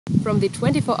From the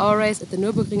 24-hour race at the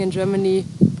Nürburgring in Germany,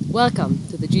 welcome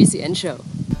to the GCN show.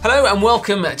 Hello and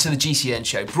welcome to the GCN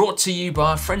show, brought to you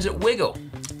by our friends at Wiggle.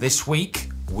 This week,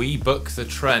 we buck the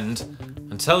trend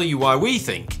and tell you why we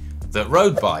think that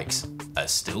road bikes are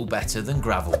still better than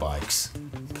gravel bikes.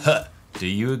 Huh, do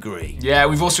you agree? Yeah,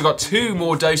 we've also got 2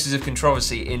 more doses of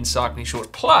controversy in cycling shorts,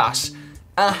 plus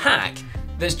a hack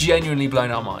that's genuinely blown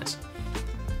our minds.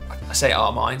 I say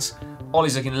our minds.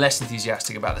 Ollie's looking less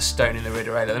enthusiastic about the stone in the rear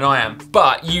derailleur than I am,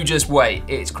 but you just wait,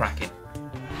 it's cracking.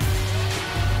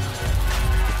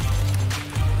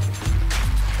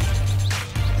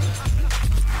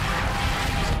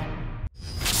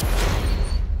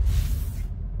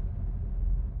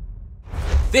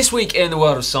 This week in the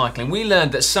world of cycling, we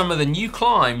learned that some of the new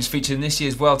climbs featured in this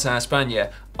year's Vuelta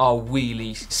Espana are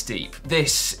wheelie steep.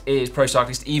 This is pro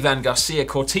cyclist Ivan Garcia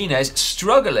Cortina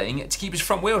struggling to keep his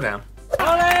front wheel down.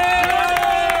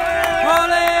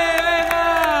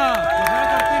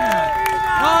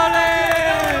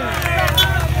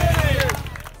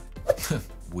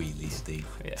 Wheelie steep.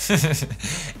 Yeah.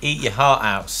 Eat your heart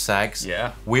out, Sags.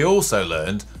 Yeah. We also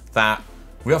learned that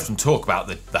we often talk about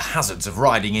the hazards of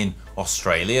riding in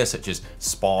Australia, such as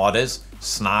spiders,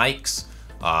 snakes,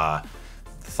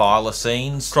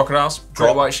 thylacines, Crocodiles,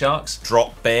 great white sharks,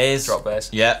 drop bears. Drop bears.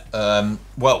 Yeah.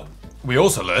 Well, we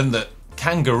also learned that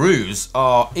kangaroos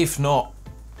are, if not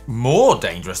more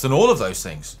dangerous than all of those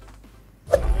things.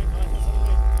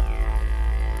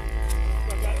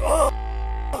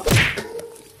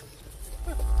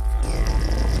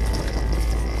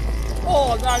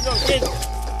 Oh, no, no, kid.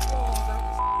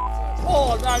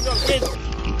 Oh, no, no, kid.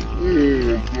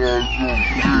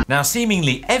 Now,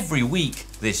 seemingly every week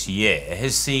this year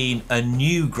has seen a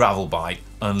new gravel bike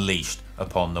unleashed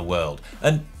upon the world.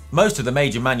 And most of the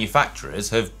major manufacturers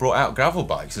have brought out gravel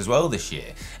bikes as well this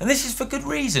year. And this is for good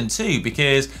reason too,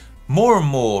 because more and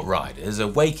more riders are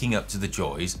waking up to the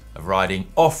joys of riding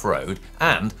off-road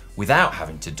and without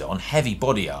having to don heavy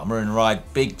body armour and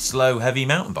ride big, slow, heavy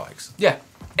mountain bikes. Yeah,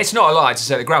 it's not a lie to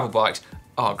say that gravel bikes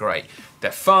are great.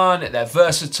 They're fun, they're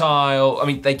versatile. I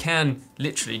mean, they can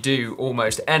literally do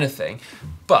almost anything.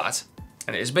 But,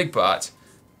 and it is a big but,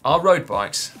 are road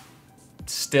bikes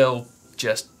still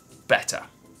just better?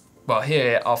 Well,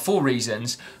 here are 4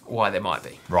 reasons why they might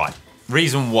be. Right.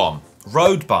 Reason 1,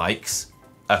 road bikes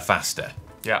are faster.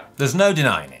 Yeah. There's no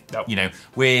denying it. Nope. You know,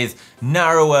 with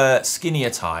narrower, skinnier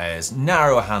tyres,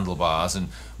 narrower handlebars, and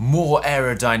more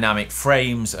aerodynamic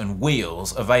frames and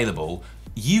wheels available,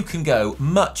 you can go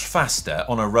much faster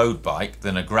on a road bike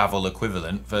than a gravel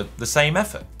equivalent for the same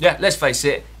effort. Yeah, let's face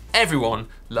it, everyone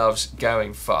loves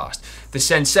going fast. The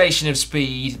sensation of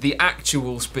speed, the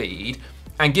actual speed,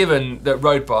 and given that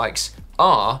road bikes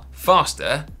are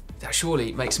faster, that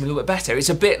surely makes them a little bit better. It's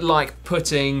a bit like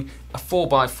putting a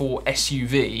 4x4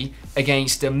 SUV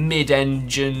against a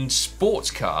mid-engine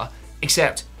sports car,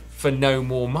 except for no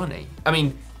more money. I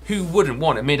mean, who wouldn't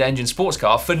want a mid-engine sports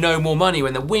car for no more money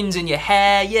when the wind's in your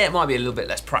hair? Yeah, it might be a little bit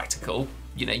less practical.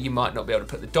 You know, you might not be able to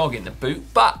put the dog in the boot,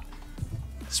 but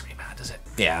it doesn't really matter, does it?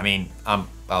 Yeah, I mean,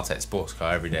 I'll take the sports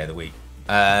car every day of the week.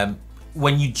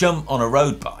 When you jump on a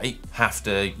road bike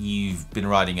after you've been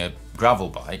riding a gravel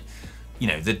bike, you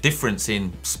know, the difference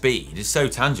in speed is so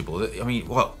tangible that, I mean,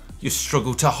 well, you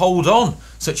struggle to hold on,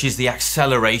 such as the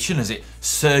acceleration as it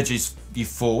surges you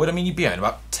forward. I mean, you'd be going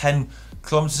about 10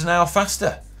 kilometers an hour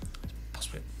faster.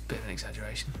 Possibly a bit of an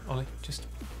exaggeration, Ollie, just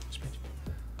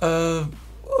a smidge.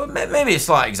 Well, maybe a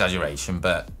slight exaggeration,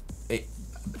 but in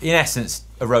essence,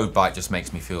 a road bike just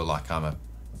makes me feel like I'm a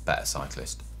better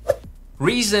cyclist.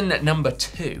 Reason number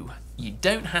 2, you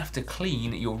don't have to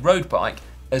clean your road bike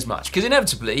as much, because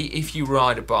inevitably if you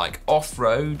ride a bike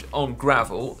off-road on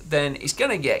gravel, then it's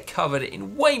going to get covered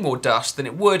in way more dust than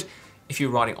it would if you're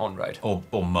riding on-road.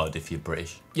 Or mud if you're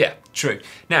British. Yeah, true.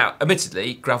 Now,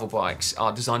 admittedly, gravel bikes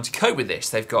are designed to cope with this.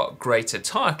 They've got greater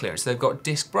tyre clearance, they've got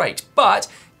disc brakes, but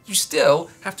you still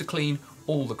have to clean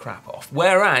all the crap off.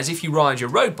 Whereas if you ride your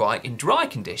road bike in dry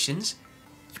conditions,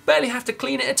 you barely have to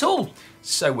clean it at all.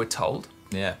 So we're told.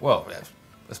 Yeah, well,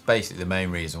 that's basically the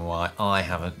main reason why I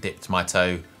haven't dipped my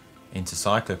toe into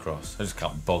cyclocross. I just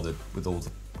can't be bothered with all the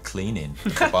cleaning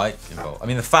the bike involved. I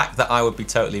mean, the fact that I would be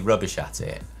totally rubbish at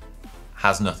it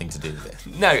has nothing to do with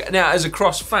it. No, now as a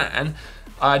cross fan,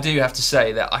 I do have to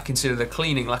say that I consider the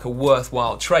cleaning like a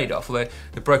worthwhile trade-off, although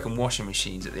the broken washing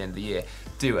machines at the end of the year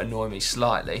do annoy me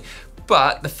slightly.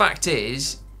 But the fact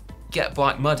is, get a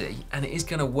bike muddy and it is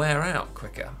going to wear out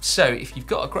quicker. So if you've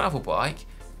got a gravel bike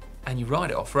and you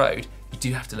ride it off-road, you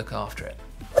do have to look after it.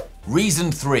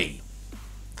 Reason 3,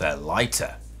 they're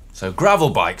lighter. So gravel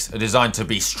bikes are designed to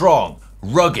be strong,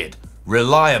 rugged,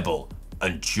 reliable,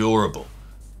 and durable.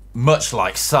 much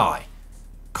like Sai.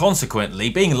 Consequently,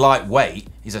 being lightweight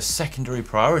is a secondary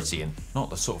priority and not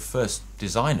the sort of first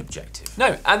design objective.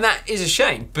 No, and that is a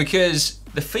shame, because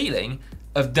the feeling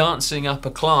of dancing up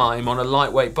a climb on a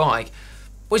lightweight bike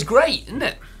was great, isn't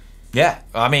it? Yeah,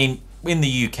 I mean, in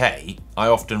the UK, I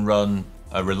often run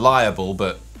a reliable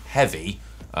but heavy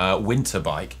winter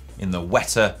bike in the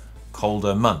wetter,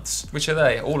 colder months. Which are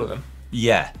they? All of them?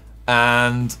 Yeah,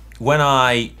 and when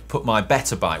I take my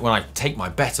better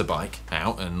bike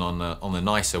out and on the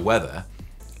nicer weather,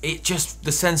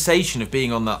 the sensation of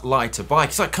being on that lighter bike,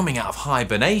 it's like coming out of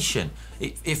hibernation.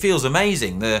 It feels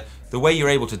amazing. The way you're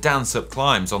able to dance up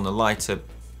climbs on the lighter,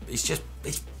 it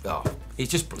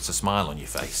just puts a smile on your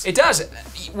face. It does.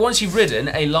 Once you've ridden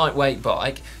a lightweight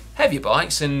bike, heavier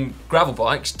bikes and gravel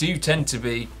bikes do tend to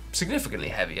be significantly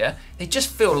heavier. They just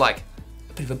feel like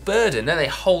a bit of a burden, don't they,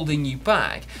 holding you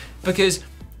back? Because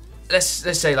let's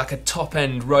say like a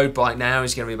top-end road bike now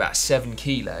is going to be about 7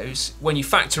 kilos. When you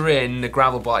factor in the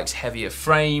gravel bike's heavier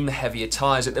frame, heavier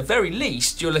tyres, at the very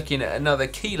least, you're looking at another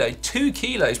kilo, 2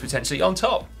 kilos potentially on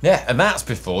top. Yeah, and that's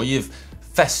before you've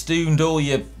festooned all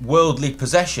your worldly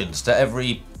possessions to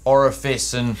every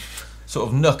orifice and sort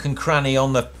of nook and cranny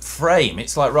on the frame.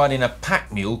 It's like riding a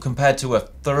pack mule compared to a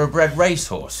thoroughbred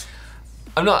racehorse.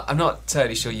 I'm not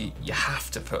totally sure you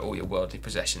have to put all your worldly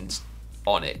possessions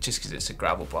on it just because it's a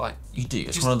gravel bike. You do.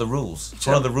 It's one of the rules. It's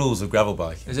one of the rules of gravel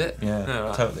biking. Is it? Yeah, Oh,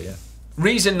 right. totally, yeah.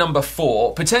 Reason number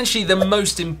 4, potentially the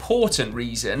most important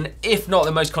reason, if not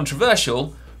the most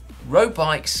controversial, road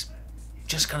bikes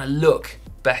just gonna look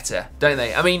better, don't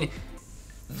they? I mean,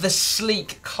 the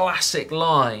sleek classic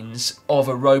lines of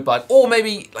a road bike, or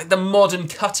maybe like the modern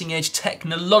cutting edge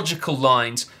technological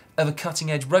lines of a cutting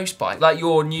edge race bike, like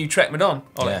your new Trek Madon,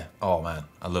 Ollie. Yeah. Oh man,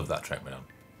 I love that Trek Madon.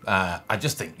 I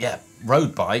just think, yeah,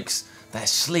 road bikes, they're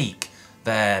sleek,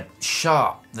 they're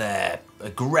sharp, they're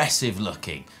aggressive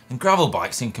looking. And gravel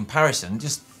bikes, in comparison,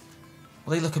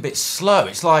 they look a bit slow.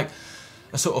 It's like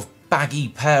a sort of baggy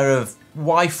pair of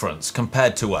Y-fronts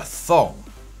compared to a thong.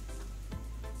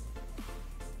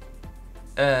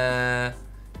 Yeah.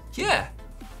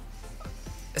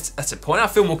 That's a point. I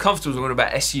feel more comfortable talking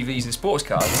about SUVs and sports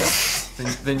cars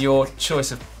than your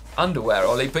choice of underwear,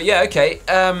 Ollie. But yeah, okay.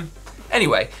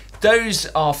 Anyway, those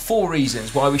are 4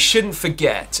 reasons why we shouldn't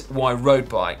forget why road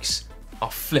bikes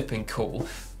are flipping cool.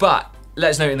 But let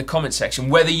us know in the comment section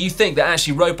whether you think that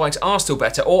actually road bikes are still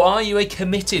better, or are you a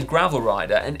committed gravel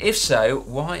rider? And if so,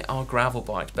 why are gravel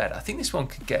bikes better? I think this one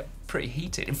could get pretty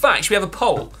heated. In fact, we have a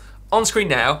poll on screen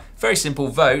now. Very simple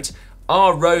vote.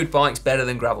 Are road bikes better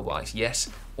than gravel bikes? Yes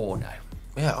or no?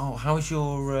 Yeah, oh, how was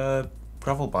your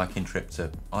gravel biking trip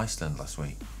to Iceland last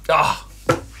week? Ah,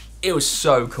 it was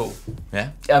so cool.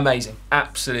 Yeah? Amazing.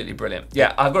 Absolutely brilliant.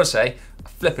 Yeah, I've got to say, I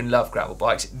flipping love gravel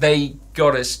bikes. They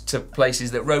got us to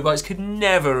places that road bikes could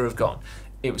never have gone.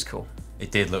 It was cool.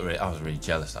 It did look I was really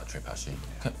jealous that trip, actually.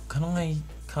 Can I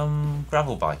come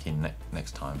gravel biking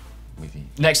next time with you?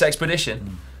 Next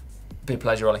expedition. Be a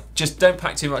pleasure, Ollie. Just don't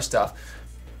pack too much stuff.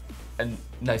 And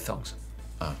no thongs.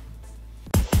 Oh.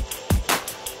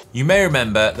 You may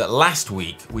remember that last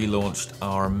week we launched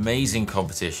our amazing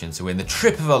competition to win the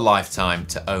trip of a lifetime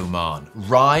to Oman.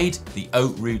 Ride the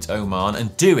Oat Route Oman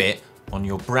and do it on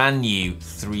your brand new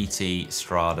 3T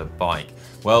Strada bike.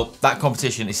 Well, that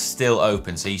competition is still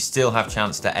open, so you still have a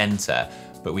chance to enter,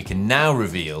 but we can now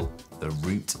reveal the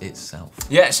route itself.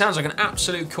 Yeah, it sounds like an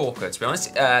absolute corker, to be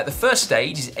honest. The first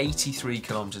stage is 83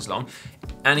 kilometers long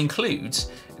and includes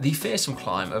the fearsome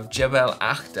climb of Jebel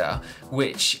Akhtar,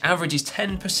 which averages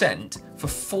 10% for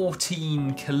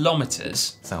 14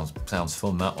 kilometers. Sounds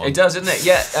fun, that one. It does, doesn't it?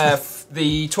 Yeah,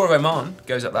 the Tour of Oman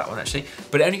goes up that one, actually,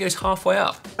 but it only goes halfway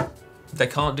up. They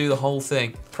can't do the whole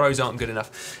thing. Pros aren't good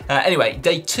enough. Anyway,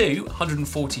 day 2,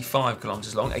 145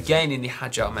 kilometers long, again in the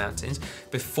Hajar Mountains,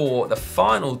 before the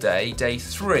final day, day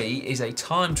 3, is a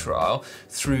time trial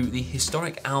through the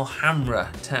historic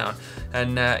Alhambra town.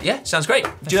 And yeah, sounds great.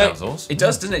 Sounds awesome. It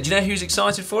does, doesn't it? Do you know who's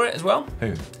excited for it as well?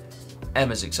 Who?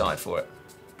 Emma's excited for it.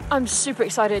 I'm super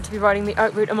excited to be riding the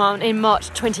Oat Route Oman in March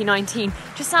 2019.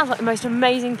 Just sounds like the most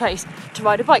amazing place to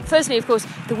ride a bike. Firstly, of course,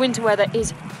 the winter weather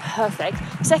is perfect.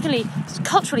 Secondly, it's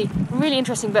culturally really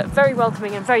interesting, but very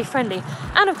welcoming and very friendly.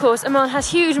 And of course, Oman has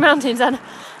huge mountains, and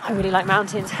I really like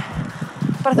mountains.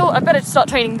 But I thought I'd better start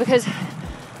training because,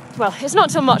 well, it's not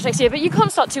till March next year, but you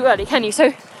can't start too early, can you?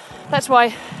 So that's why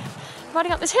I'm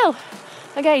riding up this hill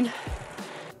again.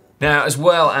 Now, as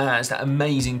well as that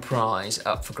amazing prize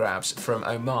up for grabs from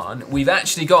Oman, we've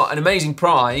actually got an amazing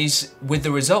prize with the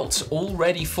results all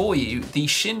ready for you. The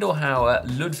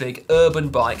Schindelhauer Ludwig Urban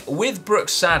Bike with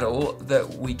Brooks saddle that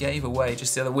we gave away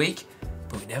just the other week,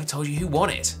 but we never told you who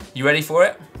won it. You ready for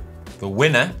it? The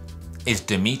winner is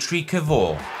Dimitri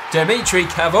Cavor. Dimitri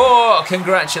Cavor,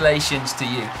 congratulations to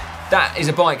you. That is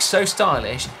a bike so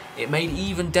stylish, it made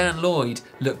even Dan Lloyd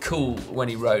look cool when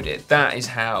he rode it. That is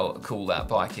how cool that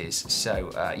bike is. So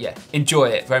yeah, enjoy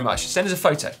it very much. Send us a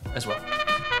photo as well.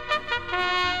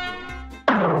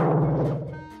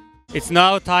 It's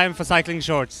now time for cycling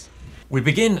shorts. We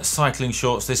begin cycling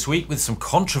shorts this week with some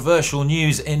controversial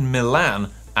news in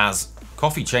Milan as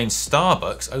coffee chain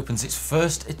Starbucks opens its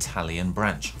first Italian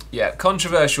branch. Yeah,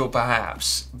 controversial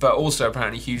perhaps, but also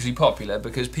apparently hugely popular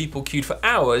because people queued for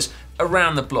hours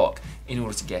around the block in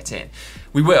order to get in.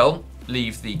 We will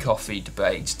leave the coffee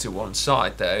debate to one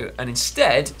side though, and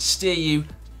instead steer you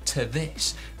to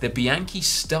this, the Bianchi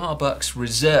Starbucks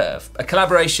Reserve, a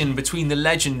collaboration between the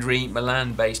legendary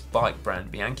Milan-based bike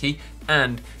brand Bianchi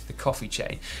and the coffee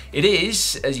chain. It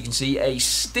is, as you can see, a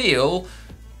steel,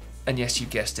 and yes, you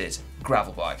guessed it,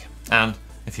 gravel bike. And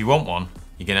if you want one,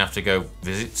 you're going to have to go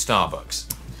visit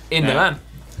Starbucks. In Milan.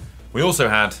 We also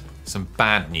had some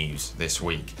bad news this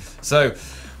week. So,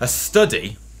 a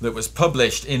study that was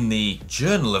published in the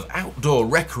Journal of Outdoor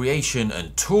Recreation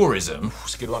and Tourism,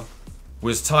 It's a good one.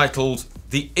 was titled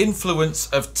The Influence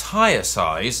of Tyre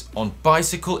Size on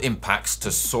Bicycle Impacts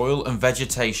to Soil and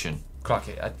Vegetation.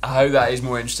 Crikey, I hope that is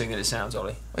more interesting than it sounds,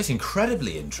 Ollie. It's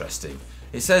incredibly interesting.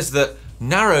 It says that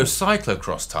narrow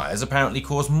cyclocross tyres apparently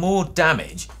cause more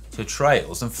damage to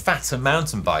trails than fatter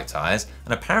mountain bike tyres,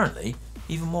 and apparently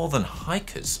even more than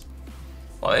hikers.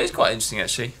 Well, it is quite interesting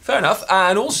actually. Fair enough.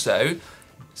 And also,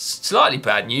 slightly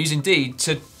bad news indeed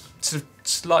to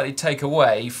slightly take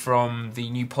away from the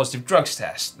new positive drugs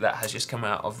test that has just come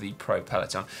out of the pro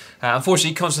peloton.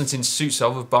 Unfortunately, Konstantin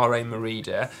Sutsov of Bahrain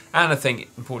Merida, and I think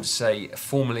important to say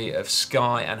formerly of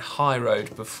Sky and High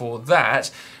Road before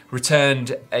that,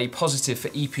 returned a positive for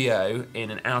EPO in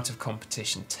an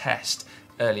out-of-competition test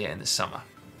earlier in the summer.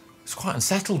 It's quite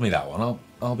unsettled me, that one,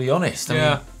 I'll be honest. I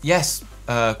Yeah. mean, yes,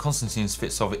 Konstantin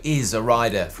Sutsov is a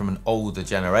rider from an older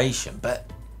generation, but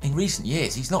in recent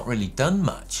years he's not really done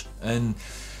much, and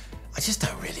I just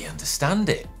don't really understand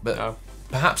it. But No.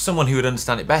 perhaps someone who would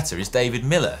understand it better is David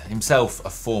Miller, himself a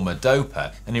former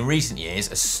doper, and in recent years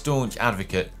a staunch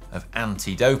advocate of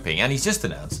anti-doping, and he's just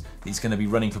announced that he's going to be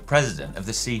running for president of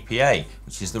the CPA,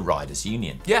 which is the Riders'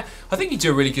 Union. Yeah, I think he'd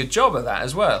do a really good job of that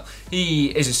as well. He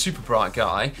is a super bright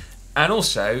guy and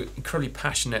also incredibly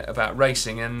passionate about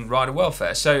racing and rider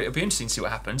welfare, so it'll be interesting to see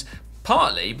what happens.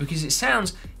 Partly because it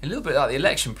sounds a little bit like the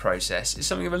election process. It's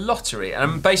something of a lottery, and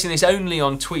I'm basing this only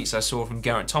on tweets I saw from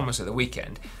Geraint Thomas at the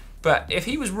weekend. But if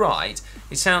he was right,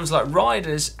 it sounds like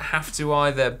riders have to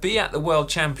either be at the World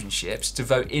Championships to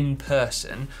vote in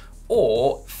person,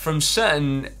 or from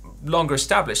certain longer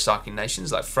established cycling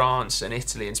nations like France and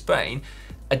Italy and Spain,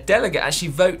 a delegate actually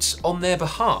votes on their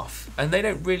behalf, and they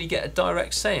don't really get a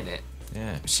direct say in it.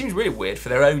 Yeah, It seems really weird for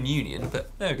their own union, but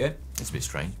there we go. it's a bit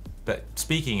strange. But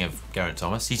speaking of Geraint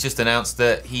Thomas, he's just announced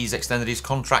that he's extended his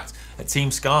contract at Team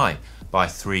Sky by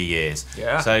 3 years.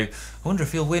 Yeah. So I wonder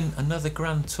if he'll win another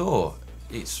Grand Tour.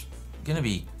 It's going to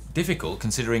be difficult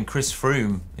considering Chris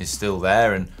Froome is still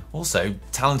there, and also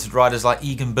talented riders like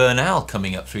Egan Bernal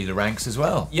coming up through the ranks as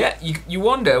well. Yeah, you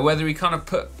wonder whether he kind of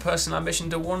put personal ambition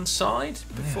to one side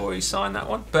before he signed that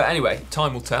one. But anyway,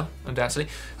 time will tell, undoubtedly.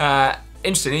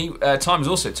 Interestingly, Time was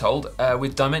also told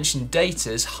with Dimension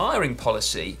Data's hiring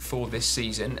policy for this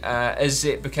season, as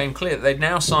it became clear that they'd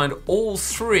now signed all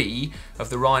 3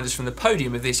 of the riders from the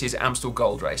podium of this year's Amstel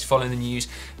Gold Race, following the news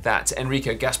that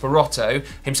Enrico Gasparotto,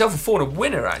 himself a former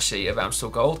winner actually of Amstel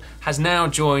Gold, has now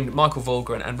joined Michael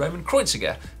Volgren and Roman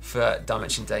Kreuziger for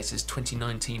Dimension Data's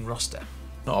 2019 roster.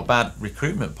 Not a bad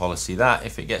recruitment policy that,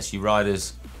 if it gets you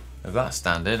riders of that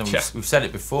standard. And Yeah. we've said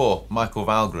it before, Michael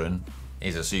Valgren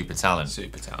is a super talent.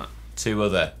 Super talent. 2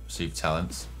 other super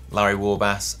talents, Larry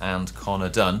Warbass and Connor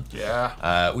Dunn.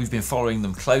 Yeah. We've been following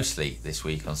them closely this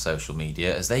week on social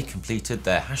media as they completed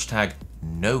their hashtag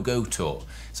no-go tour.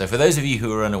 So for those of you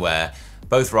who are unaware,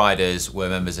 both riders were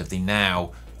members of the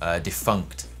now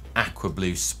defunct Aqua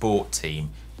Blue Sport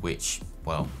team, which,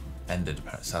 well, ended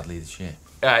sadly this year.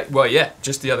 Well, yeah,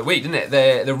 just the other week, didn't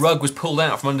it? The rug was pulled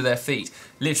out from under their feet,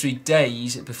 literally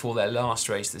days before their last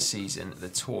race of the season, the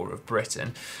Tour of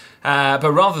Britain.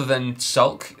 But rather than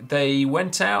sulk, they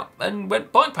went out and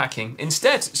went bikepacking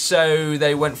instead. So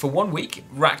they went for 1 week,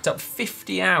 racked up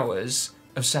 50 hours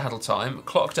of saddle time,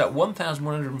 clocked up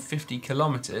 1,150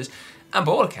 kilometres, and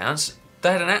by all accounts,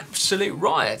 they had an absolute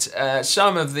riot.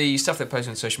 Some of the stuff they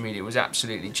posted on social media was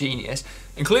absolutely genius,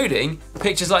 including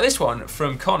pictures like this one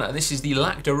from Connor. This is the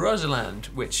Lac de Roseland,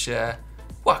 which,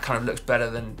 well, kind of looks better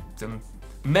than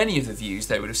many of the views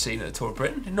they would have seen at the Tour of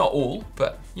Britain. Not all,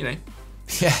 but, you know,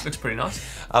 Yeah. Looks pretty nice.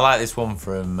 I like this one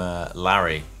from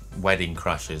Larry, Wedding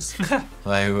Crashers.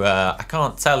 Though I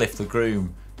can't tell if the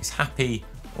groom is happy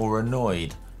or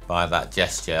annoyed by that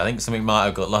gesture. I think something might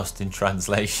have got lost in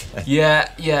translation. Yeah,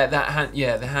 the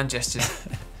hand gesture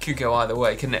could go either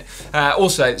way, couldn't it?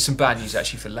 Also, some bad news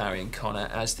actually for Larry and Connor,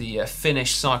 as the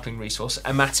Finnish cycling resource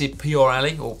Amatti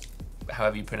Piorali, or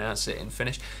however you pronounce it in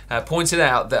Finnish, pointed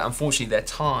out that unfortunately their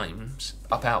times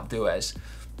up Alpe d'Huez,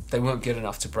 they weren't good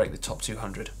enough to break the top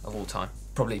 200 of all time.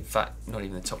 Probably, in fact, not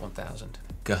even the top 1,000.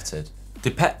 Gutted.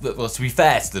 Well, to be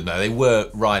fair to them though, they were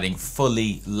riding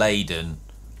fully laden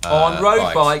on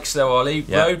road bikes though, Ollie.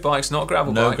 Yeah. Road bikes, not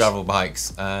gravel bikes. No gravel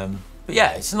bikes. But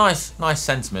yeah, it's a nice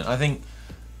sentiment. I think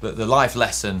that the life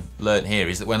lesson learnt here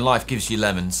is that when life gives you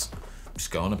lemons,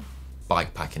 just go on a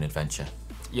bike packing adventure.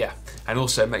 Yeah, and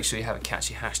also make sure you have a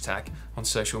catchy hashtag on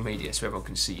social media so everyone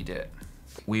can see you do it.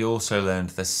 We also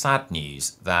learned the sad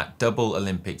news that double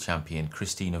Olympic champion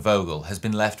Christina Vogel has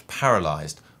been left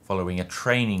paralysed following a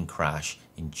training crash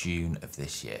in June of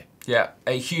this year. Yeah,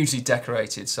 a hugely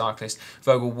decorated cyclist.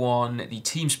 Vogel won the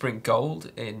team sprint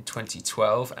gold in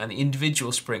 2012 and the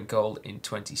individual sprint gold in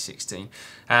 2016.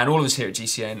 And all of us here at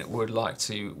GCN would like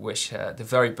to wish her the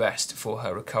very best for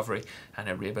her recovery and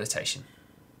her rehabilitation.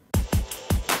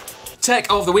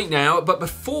 Tech of the week now, but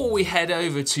before we head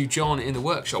over to John in the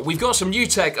workshop, we've got some new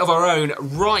tech of our own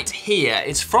right here.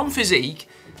 It's from Physique,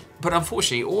 but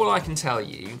unfortunately all I can tell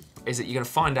you is that you're going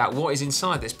to find out what is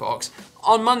inside this box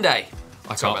on Monday.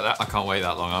 I can't wait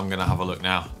that long. I'm going to have a look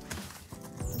now.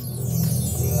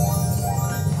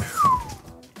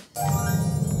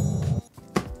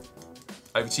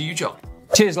 Over to you, John.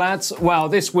 Cheers, lads. Well,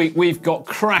 this week we've got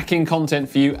cracking content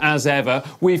for you as ever.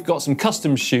 We've got some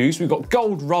custom shoes, we've got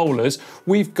gold rollers,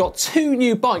 we've got 2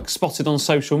 new bikes spotted on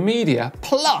social media.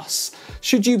 Plus,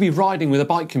 should you be riding with a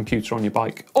bike computer on your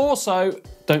bike? Also,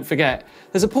 don't forget,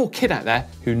 there's a poor kid out there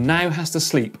who now has to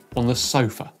sleep on the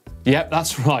sofa. Yep,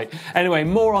 that's right. Anyway,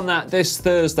 more on that this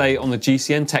Thursday on the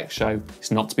GCN Tech Show. It's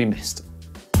not to be missed.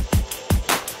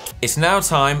 It's now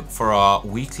time for our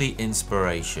weekly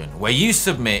inspiration, where you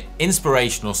submit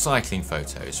inspirational cycling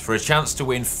photos for a chance to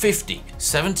win 50,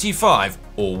 75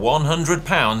 or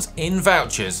 £100 in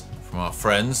vouchers from our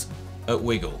friends at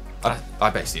Wiggle. I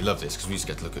basically love this because we just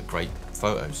get to look at great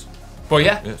photos. Well,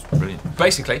 yeah, It's brilliant.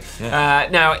 basically. Yeah.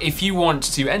 Now, if you want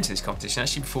to enter this competition,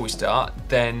 actually before we start,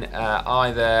 then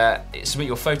either submit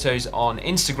your photos on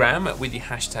Instagram with the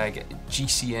hashtag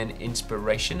GCN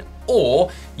Inspiration, or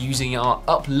using our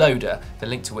uploader, the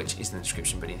link to which is in the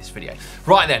description beneath this video.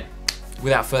 Right then,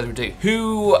 without further ado,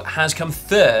 who has come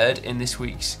third in this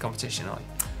week's competition, Ollie?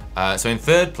 So in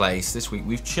third place this week,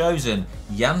 we've chosen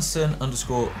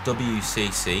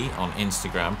Jansen_WCC on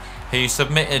Instagram, who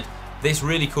submitted this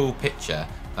really cool picture,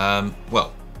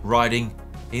 well, riding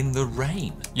in the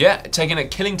rain. Yeah, taken at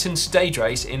Killington Stage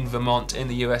Race in Vermont in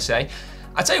the USA.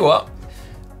 I tell you what,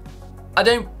 I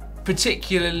don't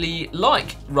particularly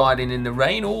like riding in the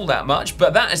rain all that much,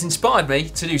 but that has inspired me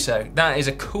to do so. That is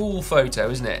a cool photo,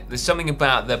 isn't it? There's something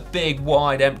about the big,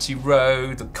 wide, empty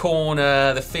road, the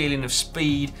corner, the feeling of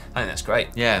speed. I think that's great.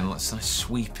 Yeah, and it's a nice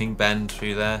sweeping bend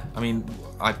through there. I mean,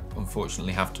 I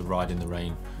unfortunately have to ride in the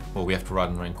rain. Well, we have to ride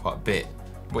in the rain quite a bit,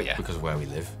 Well, yeah. because of where we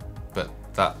live, but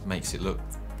that makes it look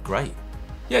great.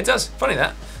 Yeah, it does. Funny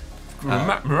that.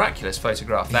 Miraculous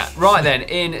photograph that. Right then,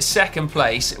 in second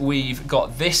place, we've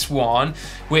got this one,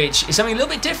 which is something a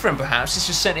little bit different perhaps. This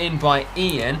was sent in by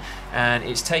Ian, and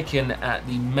it's taken at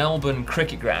the Melbourne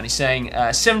Cricket Ground. He's saying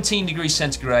 17 degrees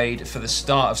centigrade for the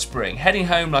start of spring. Heading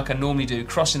home like I normally do,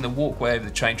 crossing the walkway over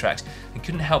the train tracks, and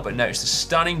couldn't help but notice the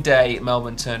stunning day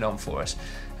Melbourne turned on for us.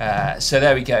 So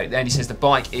there we go. Then he says the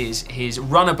bike is his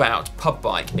runabout pub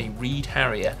bike, a Reed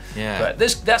Harrier. Yeah. But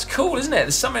that's cool, isn't it?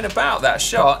 There's something about that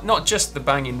shot, not just the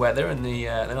banging weather and the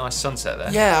nice sunset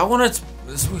there. Yeah, I wanted to,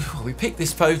 we picked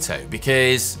this photo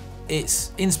because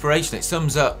it's inspirational. It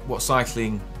sums up what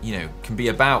cycling, you know, can be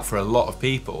about for a lot of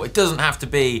people. It doesn't have to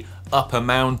be up a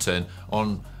mountain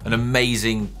on an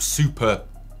amazing super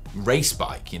race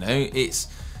bike, you know.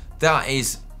 That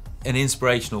is an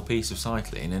inspirational piece of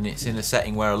cycling, and it's in a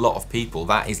setting where a lot of people,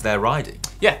 that is their riding.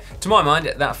 Yeah, to my mind,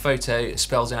 that photo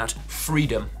spells out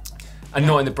freedom, and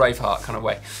not in the Braveheart kind of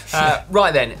way.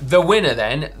 Right then, the winner of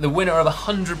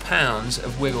 £100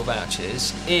 of Wiggle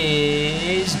vouchers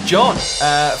is John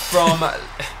from,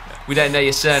 we don't know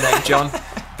your surname, John,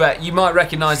 but you might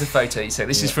recognise the photo. So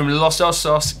this is from Los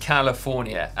Osos,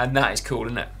 California, and that is cool,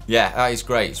 isn't it? Yeah, that is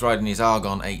great. He's riding his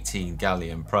Argon 18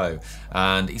 Galleon Pro,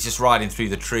 and he's just riding through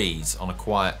the trees on a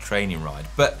quiet training ride.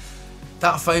 But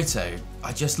that photo,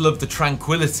 I just love the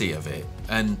tranquility of it,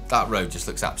 and that road just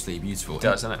looks absolutely beautiful. It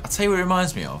does, doesn't it? I'll tell you what it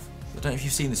reminds me of. I don't know if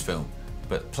you've seen this film,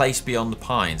 but Place Beyond the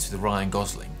Pines with Ryan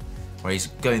Gosling, where he's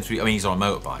going through, I mean, he's on a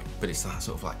motorbike, but it's that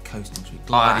sort of like coasting through.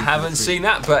 I haven't seen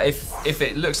that, but if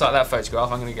it looks like that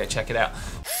photograph, I'm going to go check it out.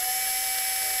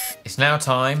 It's now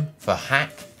time for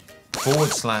hack/bodge.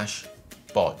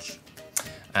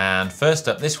 And first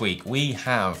up this week, we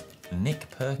have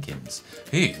Nick Perkins,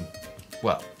 who,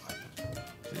 well,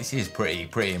 this is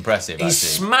pretty impressive, He's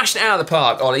actually. smashed it out of the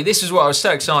park, Ollie. This is what I was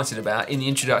so excited about in the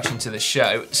introduction to the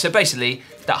show. So basically,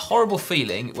 that horrible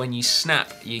feeling when you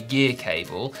snap your gear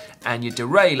cable and your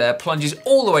derailleur plunges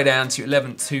all the way down to your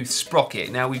 11th tooth sprocket.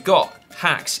 Now, we've got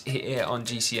hacks here on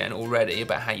GCN already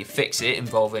about how you fix it,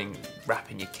 involving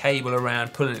wrapping your cable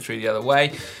around, pulling it through the other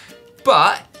way.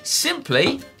 But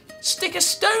simply stick a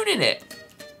stone in it.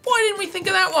 Why didn't we think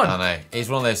of that one? I know. It's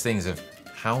one of those things of,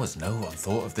 how has no one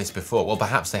thought of this before? Well,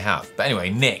 perhaps they have. But anyway,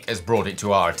 Nick has brought it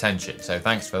to our attention, so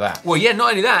thanks for that. Well, yeah,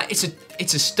 not only that, it's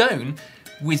a stone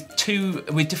with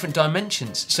different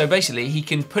dimensions. So basically, he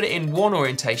can put it in one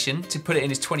orientation to put it in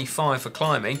his 25 for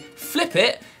climbing, flip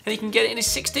it, and he can get it in his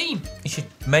 16. You should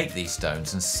make these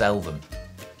stones and sell them.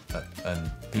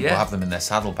 And people have them in their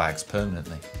saddlebags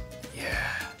permanently.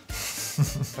 Yeah.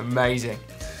 Amazing.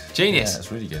 Genius. Yeah,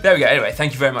 that's really good. There we go. Anyway,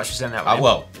 thank you very much for sending that one.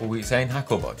 Well, were we saying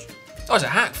hack or bodge? Oh, it's a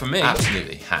hack from me.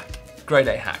 Absolutely, hack. Grade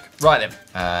A hack. Right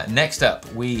then. Next up,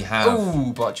 we have...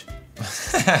 Ooh, bodge.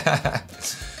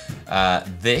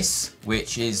 This,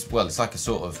 which is, well, it's like a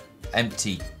sort of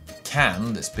empty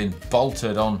can that's been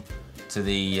bolted on to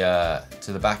the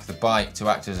back of the bike to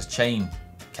act as a chain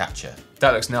catcher.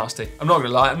 That looks nasty. I'm not gonna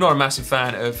lie, I'm not a massive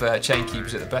fan of chain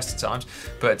keepers at the best of times,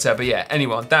 but yeah,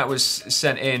 anyone, that was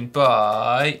sent in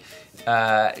by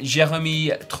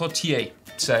Jérémy Trottier.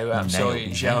 So I'm sorry,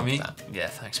 Jérémy. Yeah,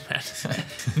 thanks, man.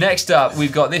 Next up,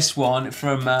 we've got this one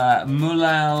from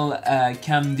Moulal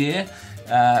Kamdir,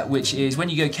 which is when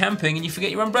you go camping and you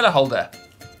forget your umbrella holder.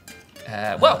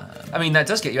 Well, I mean, that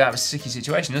does get you out of a sticky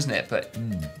situation, doesn't it? But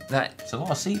It's a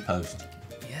lot of seat post.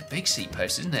 Yeah, big seat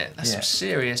post, isn't it? That's some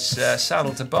serious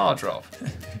saddle to bar drop.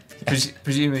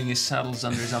 Presuming his saddle's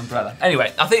under his umbrella.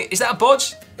 Anyway, I think, is that a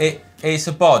bodge? It's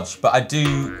a bodge, but I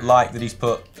do like that he's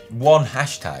put one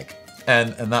hashtag,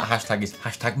 and that hashtag is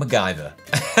 #MacGyver.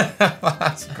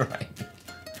 That's great.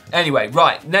 Anyway,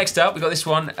 right, next up, we've got this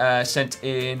one sent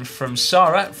in from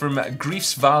Sarah from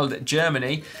Greifswald,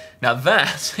 Germany. Now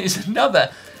that is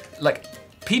another, like,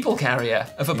 people carrier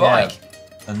of a bike.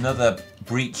 Another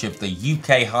breach of the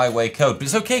UK highway code, but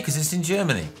it's okay because it's in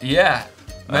Germany. Yeah,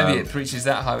 maybe it breaches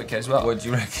that highway code as well. What do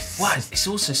you reckon? Well, it's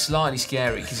also slightly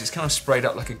scary because it's kind of sprayed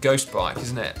up like a ghost bike,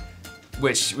 isn't it?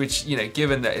 Which you know,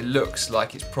 given that it looks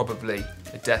like it's probably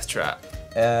a death trap,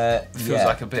 feels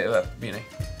like a bit of a, you know.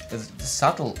 The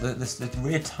saddle, the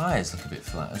rear tyres look a bit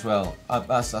flat as well.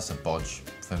 That's a bodge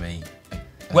for me.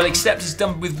 Well, except it's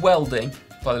done with welding,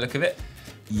 by the look of it.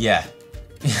 Yeah.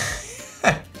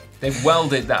 They've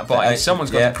welded that bike.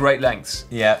 Someone's got the great lengths.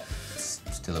 Yeah,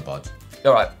 still a bodge.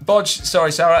 All right, bodge.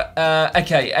 Sorry, Sarah.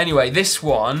 Okay. Anyway, this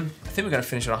one, I think we're going to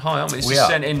finish on a high, aren't we? This is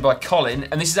sent in by Colin,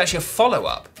 and this is actually a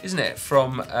follow-up, isn't it,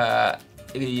 from a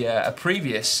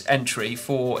previous entry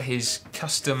for his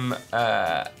custom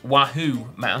Wahoo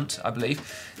mount, I believe,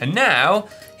 and now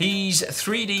he's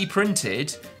 3D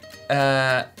printed.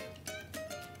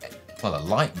 Well, a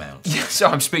light mount. Yeah,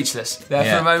 sorry, I'm speechless there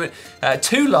for a moment.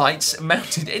 2 lights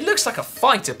mounted. It looks like a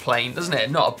fighter plane, doesn't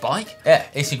it? Not a bike. Yeah,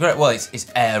 it's a great. Well, it's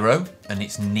aero and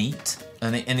it's neat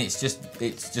and it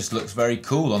just looks very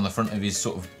cool on the front of his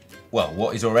sort of, well,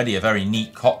 what is already a very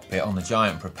neat cockpit on the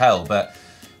giant Propel, but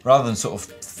rather than sort of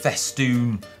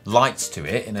festoon lights to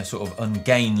it in a sort of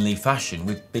ungainly fashion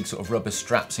with big sort of rubber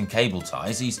straps and cable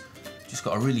ties, he's just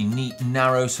got a really neat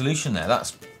narrow solution there.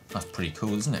 That's pretty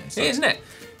cool, isn't it? Isn't it?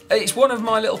 It's one of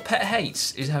my little pet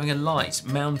hates, is having a light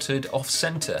mounted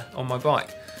off-centre on my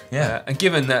bike. Yeah. And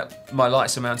given that my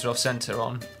lights are mounted off-centre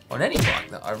on any bike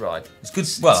that I ride, It's good.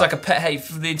 it's Well, like a pet hate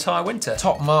for the entire winter.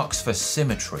 top marks for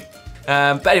symmetry.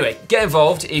 But anyway, get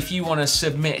involved if you want to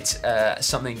submit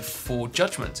something for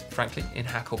judgment, frankly, in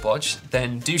Hack or Bodge,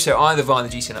 then do so either via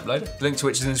the GCN uploader, the link to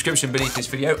which is in the description beneath this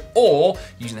video, or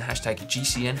using the hashtag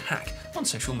GCNHack on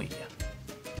social media.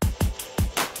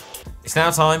 It's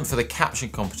now time for the caption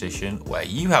competition where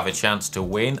you have a chance to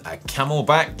win a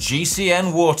Camelback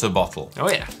GCN water bottle. Oh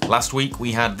yeah. Last week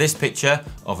we had this picture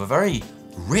of a very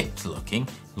ripped looking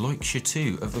Loic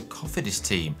Chateau of the Cofidis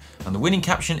team. And the winning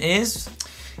caption is...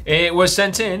 It was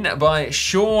sent in by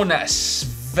Sean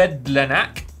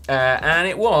Svedlenak, and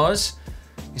it was,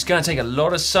 it's going to take a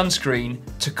lot of sunscreen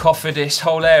to coffee this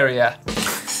whole area.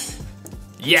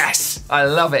 Yes, I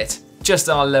love it. Just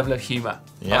our level of humour,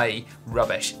 i.e.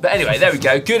 rubbish. But anyway, there we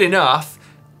go. Good enough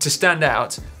to stand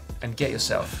out and get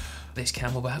yourself this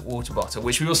Camelback water bottle,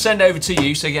 which we will send over to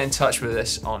you, so get in touch with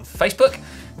us on Facebook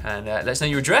and let us know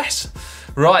your address.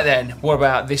 Right then, what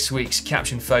about this week's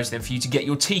caption photo then for you to get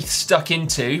your teeth stuck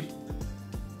into?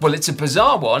 Well, it's a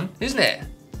bizarre one, isn't it?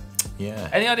 Yeah.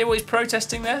 Any idea what he's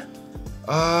protesting there?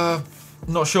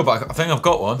 Not sure, but I think I've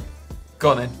got one.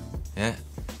 Go on then. Yeah.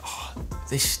 Oh,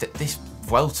 this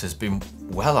Vuelta's been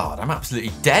well hard. I'm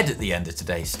absolutely dead at the end of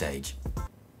today's stage.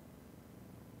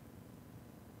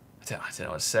 I don't know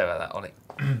what to say about that, Ollie.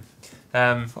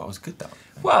 I thought it was good, though.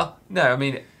 Well, no, I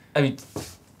mean,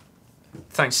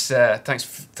 thanks for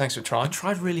trying. I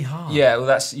tried really hard. Yeah,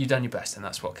 well, you've done your best, and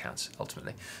that's what counts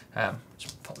ultimately.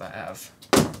 Just pop that out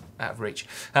of reach.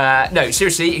 No,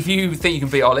 seriously, if you think you can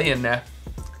beat Ollie, and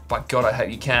by God, I hope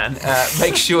you can,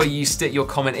 make sure you stick your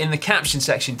comment in the caption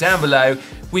section down below.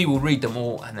 We will read them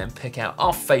all and then pick out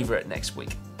our favourite next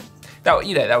week. That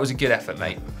was a good effort,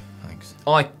 mate. Thanks.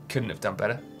 I couldn't have done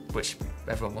better, which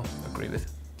everyone will agree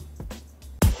with.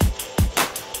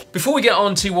 Before we get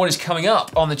on to what is coming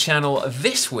up on the channel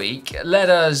this week, let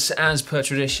us, as per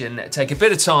tradition, take a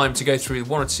bit of time to go through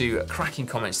one or two cracking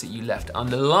comments that you left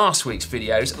under last week's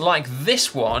videos, like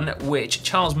this one, which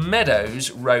Charles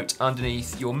Meadows wrote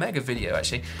underneath your mega video,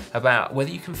 actually, about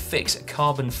whether you can fix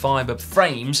carbon fibre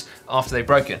frames after they've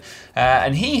broken.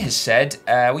 And he has said,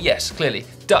 well, yes, clearly,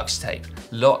 duct tape,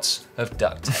 lots of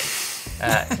duct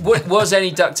tape. Was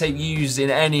any duct tape used in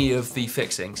any of the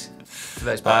fixings for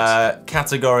those bikes?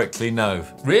 Categorically no.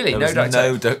 Really? There was duct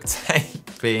no tape? duct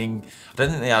tape being... I don't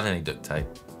think they had any duct tape.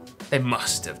 They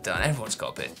must have done. Everyone's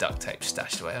got a bit of duct tape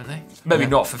stashed away, haven't they? Maybe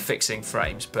not for fixing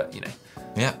frames, but you know.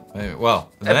 Yeah,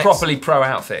 well... A properly pro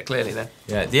outfit, clearly then.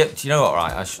 Yeah, do you know what,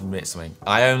 right? I should admit something.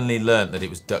 I only learnt that it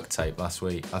was duct tape last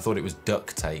week. I thought it was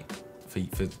duct tape for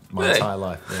my entire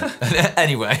life. Yeah.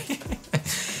 Anyway,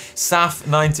 SAF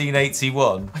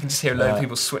 1981. I can just hear a load of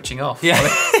people switching off. Yeah.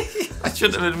 I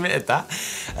shouldn't have admitted that.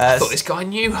 I thought this guy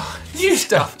knew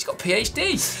stuff. He's got a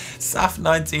PhD. SAF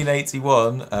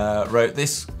 1981 wrote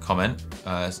this comment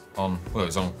it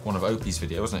was on one of Opie's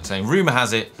videos, wasn't it? Saying, rumour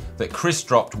has it that Chris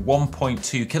dropped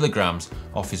 1.2 kilograms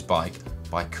off his bike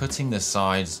by cutting the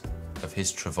sides of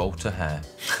his Travolta hair.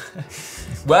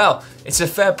 Well, it's a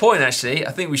fair point, actually.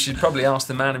 I think we should probably ask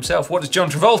the man himself. What does John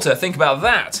Travolta think about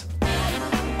that?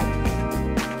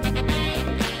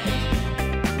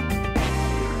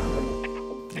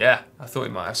 Yeah, I thought he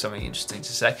might have something interesting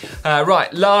to say.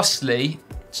 Right, lastly,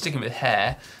 sticking with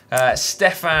hair,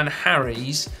 Stefan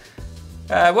Harries,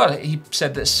 well, he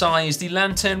said that Sai is the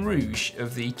Lanterne Rouge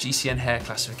of the GCN hair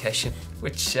classification,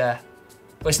 which, well,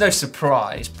 it's no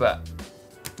surprise, but,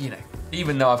 you know,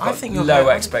 even though I've got low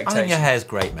expectations. I think your hair's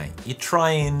great, mate. You're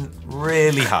trying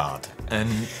really hard. And,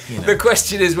 you know. The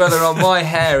question is whether or not my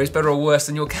hair is better or worse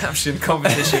than your caption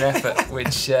competition effort,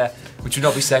 which would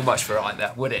not be saying much for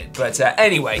either, would it? But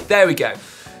anyway, there we go.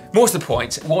 More to the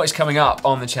point, what is coming up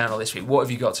on the channel this week? What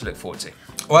have you got to look forward to?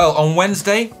 Well, on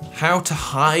Wednesday, how to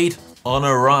hide on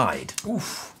a ride.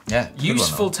 Oof. Yeah,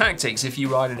 useful tactics if you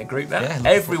ride in a group. Yeah,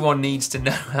 everyone needs to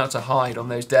know how to hide on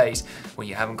those days when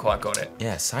you haven't quite got it.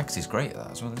 Yeah, Sags is great at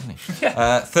that as well, isn't he?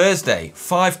 Yeah. Thursday,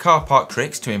 5 car park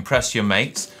tricks to impress your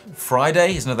mates.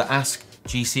 Friday is another Ask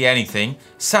GC Anything.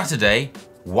 Saturday,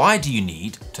 why do you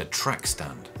need to track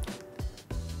stand?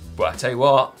 Well, I tell you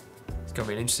what, it's going to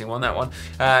be an interesting one, that one.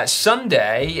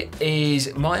 Sunday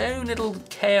is my own little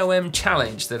KOM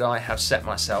challenge that I have set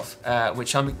myself,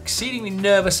 which I'm exceedingly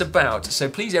nervous about. So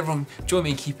please, everyone, join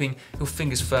me in keeping your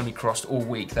fingers firmly crossed all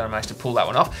week that I managed to pull that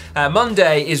one off.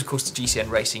 Monday is, of course, the GCN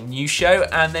Racing News Show.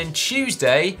 And then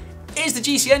Tuesday is the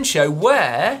GCN show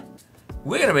where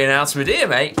we're going to be in Altamira,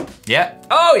 mate. Yeah.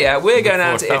 Oh, yeah, we're going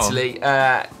out to Italy.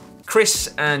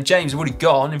 Chris and James have already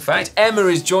gone, in fact. Emma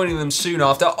is joining them soon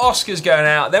after. Oscar's going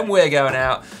out, then we're going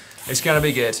out. It's going to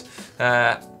be good.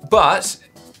 But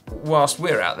whilst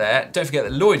we're out there, don't forget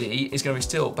that Lloydie is going to be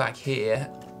still back here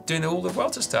doing all the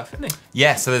Vuelta stuff, isn't he?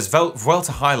 Yeah, so there's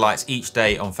Vuelta highlights each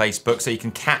day on Facebook, so you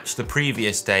can catch the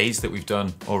previous days that we've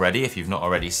done already, if you've not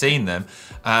already seen them.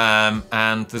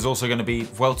 And there's also going to be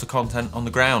Vuelta content on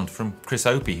the ground from Chris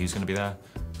Opie, who's going to be there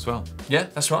as well. Yeah,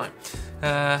 that's right.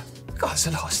 God, there's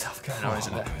a lot of stuff going on,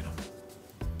 isn't there?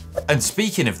 And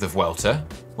speaking of the Vuelta,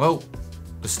 well,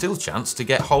 there's still a chance to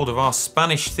get hold of our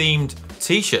Spanish-themed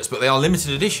t-shirts, but they are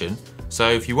limited edition, so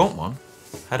if you want one,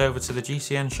 head over to the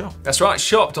GCN shop. That's right,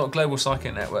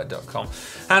 shop.globalcyclingnetwork.com.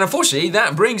 And unfortunately,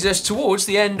 that brings us towards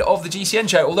the end of the GCN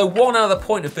show, although one other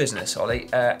point of business, Ollie,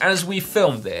 as we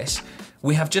filmed this,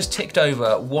 we have just ticked over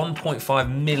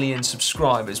 1.5 million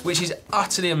subscribers, which is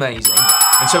utterly amazing.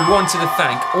 And so we wanted to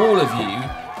thank all of you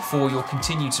for your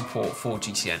continued support for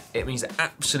GCN. It means the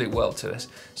absolute world to us.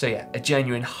 So yeah, a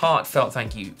genuine, heartfelt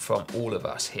thank you from all of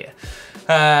us here.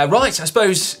 Right, I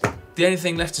suppose the only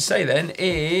thing left to say then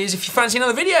is if you fancy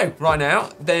another video right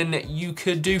now, then you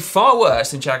could do far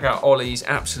worse than check out Ollie's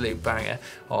absolute banger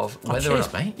of whether or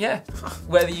not, mate. yeah,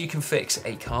 whether you can fix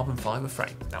a carbon fibre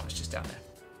frame. That was just down there.